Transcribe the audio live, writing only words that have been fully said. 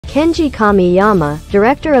Kenji Kamiyama,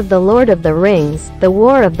 director of The Lord of the Rings, The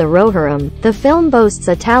War of the Roharam. The film boasts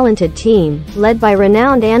a talented team, led by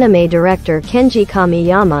renowned anime director Kenji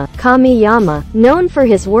Kamiyama. Kamiyama, known for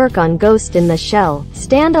his work on Ghost in the Shell,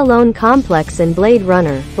 Standalone Complex and Blade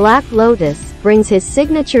Runner, Black Lotus, brings his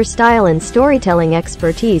signature style and storytelling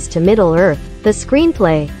expertise to Middle-earth. The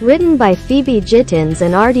screenplay, written by Phoebe Gittins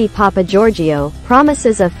and Artie Papagiorgio,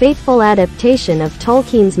 promises a faithful adaptation of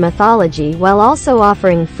Tolkien's mythology while also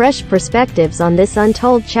offering fresh perspectives on this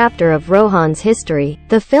untold chapter of Rohan's history.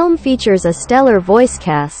 The film features a stellar voice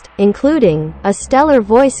cast, including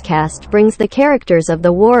brings the characters of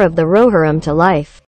the War of the Rohirrim to life.